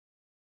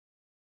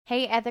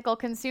Hey, ethical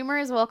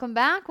consumers, welcome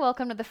back.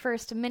 Welcome to the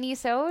first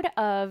mini-sode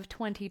of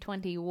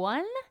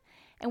 2021.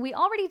 And we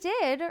already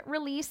did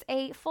release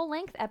a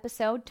full-length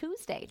episode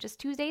Tuesday, just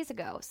 2 days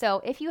ago. So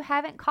if you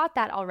haven't caught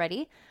that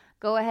already,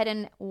 go ahead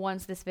and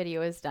once this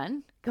video is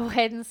done, go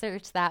ahead and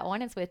search that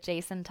one. It's with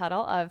Jason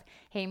Tuttle of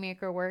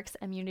Haymaker Works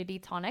Immunity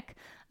Tonic,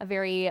 a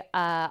very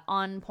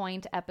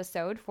on-point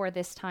episode for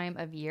this time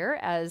of year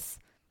as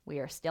we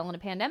are still in a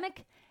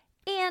pandemic.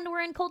 And we're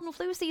in cold and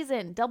flu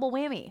season, double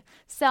whammy.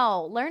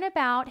 So learn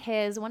about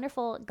his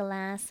wonderful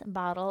glass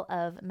bottle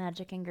of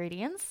magic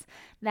ingredients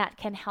that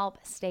can help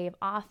stave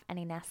off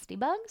any nasty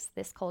bugs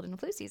this cold and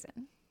flu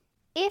season.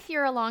 If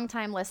you're a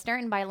longtime listener,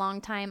 and by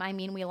long time, I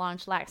mean we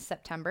launched last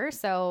September,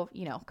 so,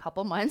 a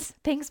couple months,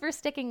 thanks for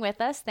sticking with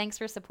us. Thanks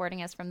for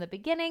supporting us from the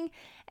beginning.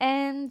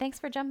 And thanks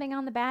for jumping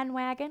on the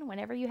bandwagon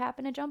whenever you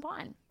happen to jump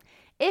on.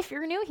 If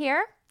you're new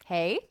here,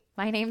 hey,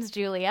 my name's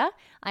Julia.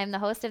 I'm the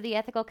host of the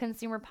Ethical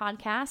Consumer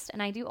Podcast,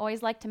 and I do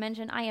always like to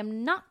mention I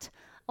am not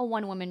a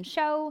one-woman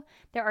show.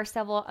 There are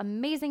several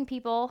amazing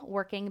people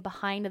working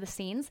behind the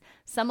scenes,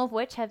 some of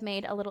which have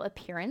made a little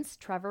appearance.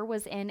 Trevor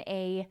was in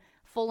a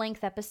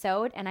full-length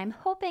episode, and I'm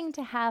hoping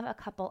to have a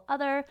couple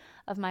other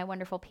of my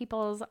wonderful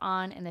peoples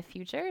on in the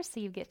future, so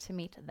you get to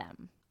meet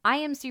them. I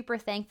am super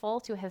thankful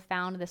to have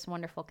found this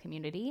wonderful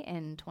community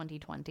in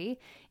 2020.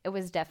 It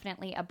was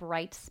definitely a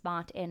bright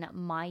spot in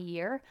my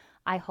year.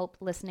 I hope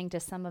listening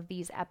to some of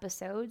these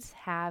episodes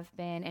have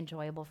been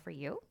enjoyable for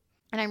you.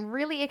 And I'm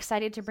really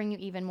excited to bring you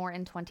even more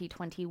in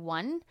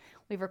 2021.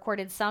 We've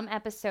recorded some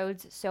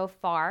episodes so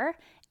far,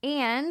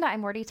 and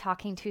I'm already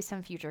talking to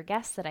some future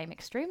guests that I'm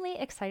extremely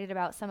excited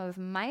about. Some of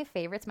my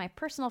favorites, my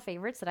personal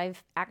favorites that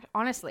I've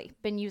honestly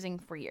been using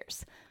for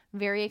years.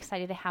 Very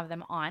excited to have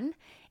them on.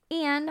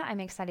 And I'm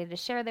excited to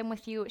share them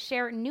with you,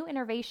 share new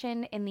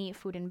innovation in the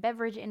food and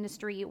beverage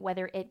industry,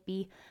 whether it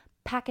be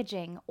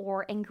packaging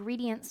or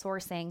ingredient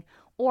sourcing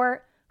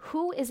or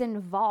who is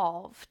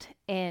involved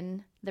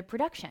in the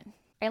production.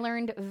 I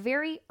learned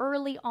very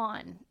early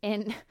on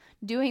in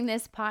doing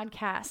this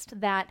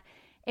podcast that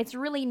it's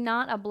really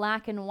not a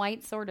black and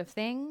white sort of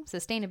thing,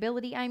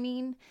 sustainability, I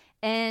mean,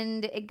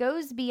 and it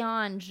goes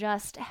beyond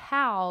just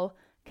how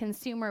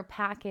consumer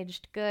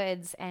packaged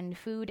goods and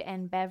food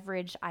and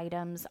beverage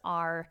items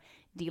are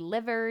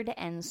delivered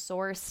and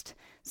sourced.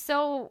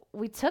 So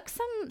we took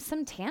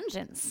some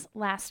tangents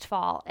last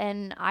fall,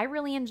 and I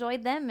really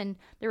enjoyed them, and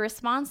the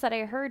response that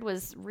I heard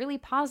was really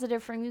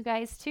positive from you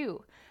guys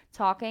too.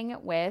 Talking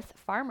with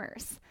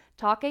farmers,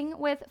 talking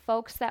with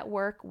folks that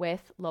work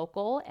with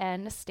local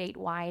and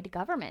statewide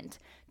government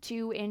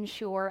to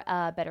ensure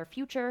a better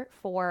future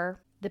for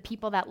the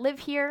people that live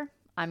here.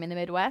 I'm in the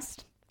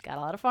Midwest, got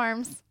a lot of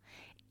farms.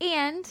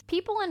 And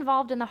people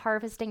involved in the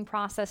harvesting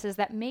processes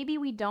that maybe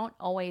we don't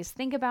always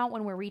think about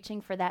when we're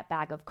reaching for that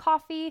bag of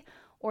coffee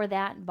or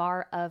that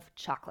bar of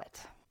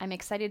chocolate. I'm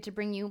excited to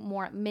bring you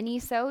more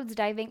mini-sodes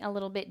diving a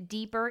little bit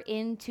deeper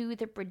into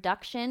the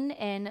production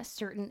in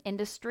certain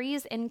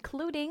industries,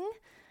 including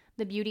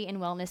the beauty and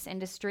wellness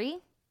industry,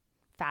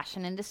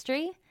 fashion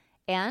industry,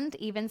 and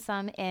even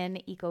some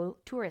in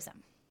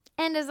ecotourism.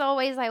 And as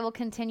always, I will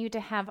continue to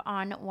have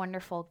on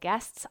wonderful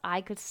guests.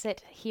 I could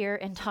sit here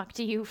and talk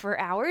to you for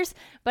hours,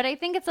 but I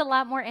think it's a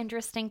lot more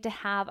interesting to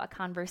have a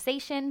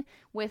conversation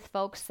with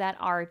folks that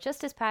are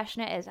just as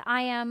passionate as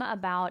I am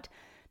about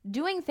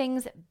doing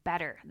things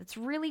better. That's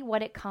really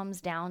what it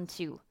comes down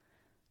to.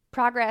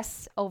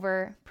 Progress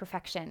over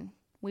perfection.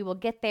 We will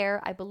get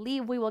there. I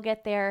believe we will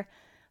get there.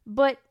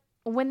 But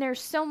when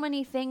there's so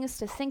many things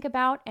to think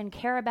about and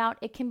care about,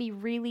 it can be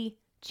really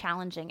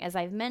challenging. As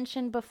I've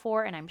mentioned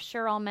before, and I'm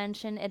sure I'll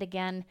mention it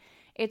again,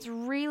 it's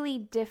really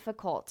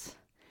difficult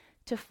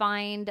to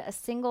find a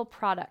single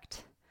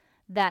product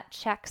that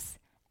checks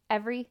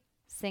every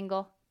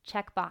single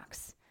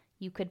checkbox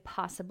you could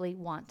possibly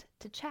want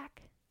to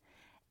check.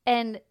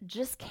 And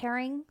just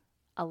caring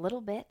a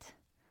little bit,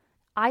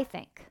 I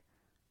think,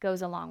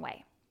 goes a long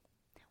way.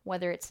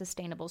 Whether it's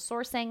sustainable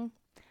sourcing,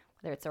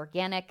 whether it's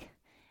organic,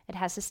 it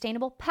has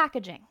sustainable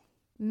packaging.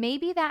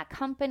 Maybe that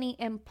company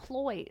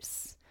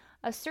employs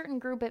a certain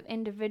group of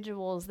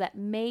individuals that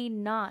may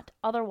not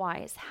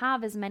otherwise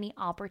have as many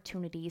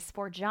opportunities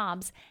for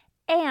jobs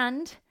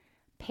and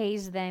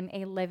pays them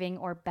a living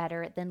or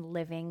better than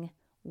living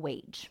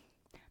wage.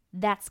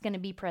 That's going to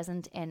be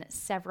present in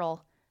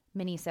several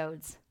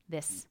mini-sodes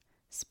this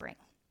spring.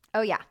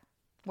 Oh yeah,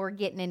 we're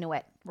getting into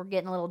it. We're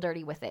getting a little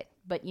dirty with it.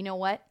 But you know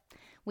what?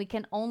 We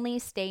can only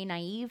stay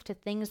naive to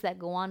things that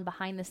go on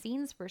behind the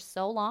scenes for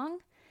so long.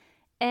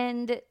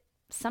 And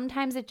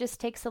sometimes it just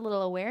takes a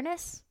little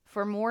awareness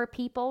for more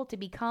people to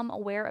become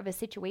aware of a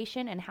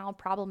situation and how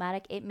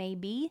problematic it may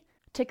be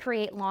to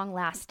create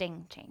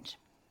long-lasting change.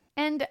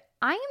 And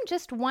I am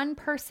just one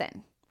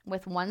person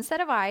with one set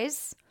of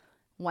eyes,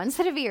 one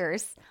set of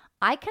ears.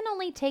 I can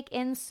only take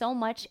in so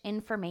much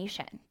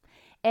information.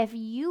 If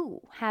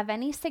you have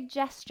any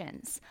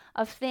suggestions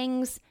of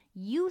things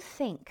you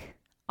think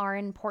are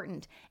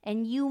important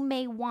and you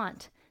may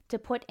want to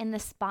put in the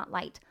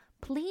spotlight,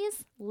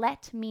 please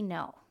let me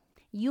know.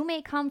 You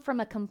may come from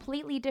a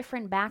completely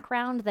different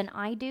background than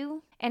I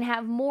do and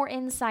have more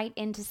insight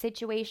into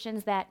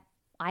situations that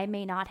I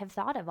may not have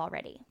thought of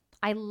already.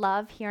 I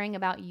love hearing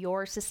about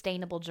your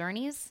sustainable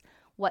journeys,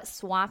 what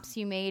swaps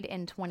you made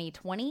in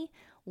 2020,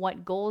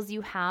 what goals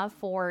you have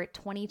for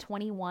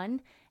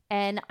 2021,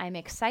 and I'm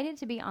excited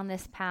to be on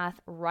this path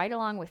right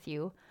along with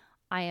you.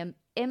 I am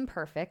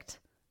imperfect.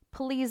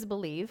 Please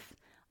believe.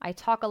 I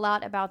talk a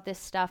lot about this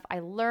stuff. I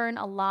learn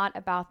a lot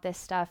about this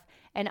stuff,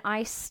 and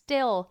I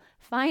still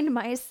find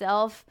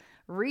myself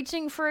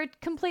reaching for a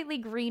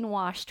completely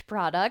greenwashed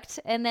product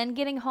and then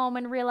getting home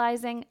and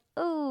realizing,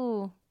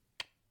 oh,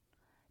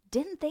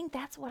 didn't think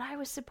that's what I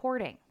was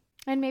supporting.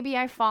 And maybe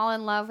I fall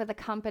in love with a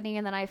company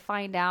and then I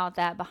find out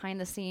that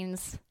behind the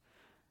scenes,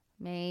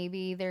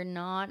 maybe they're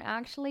not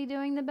actually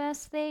doing the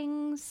best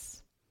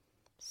things.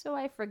 So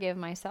I forgive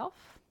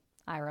myself.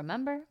 I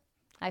remember.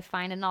 I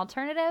find an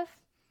alternative.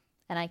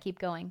 And I keep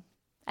going.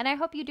 And I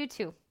hope you do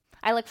too.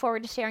 I look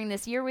forward to sharing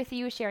this year with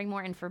you, sharing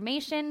more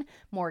information,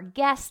 more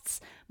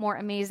guests, more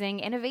amazing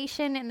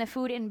innovation in the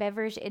food and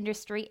beverage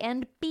industry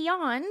and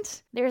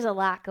beyond. There's a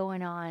lot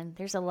going on.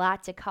 There's a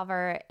lot to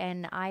cover,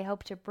 and I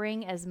hope to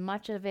bring as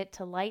much of it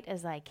to light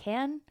as I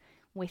can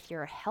with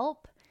your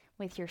help,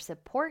 with your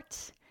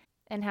support,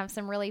 and have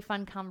some really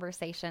fun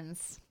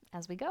conversations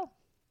as we go.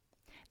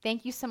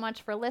 Thank you so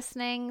much for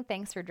listening.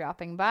 Thanks for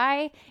dropping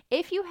by.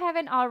 If you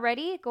haven't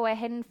already, go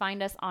ahead and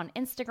find us on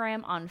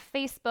Instagram, on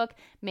Facebook.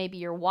 Maybe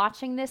you're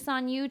watching this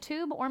on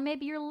YouTube, or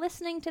maybe you're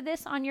listening to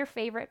this on your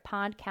favorite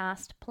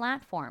podcast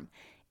platform.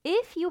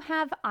 If you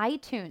have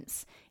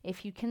iTunes,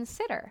 if you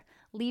consider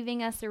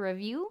leaving us a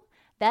review,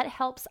 that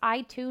helps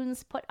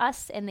iTunes put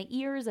us in the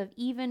ears of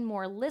even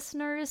more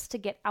listeners to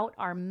get out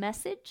our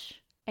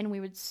message, and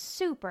we would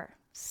super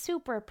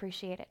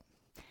appreciate it.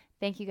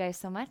 Thank you guys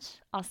so much.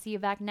 I'll see you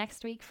back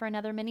next week for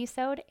another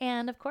mini-sode,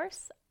 and of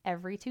course,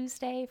 every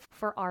Tuesday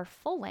for our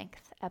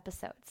full-length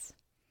episodes.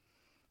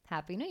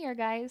 Happy New Year,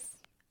 guys.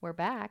 We're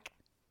back.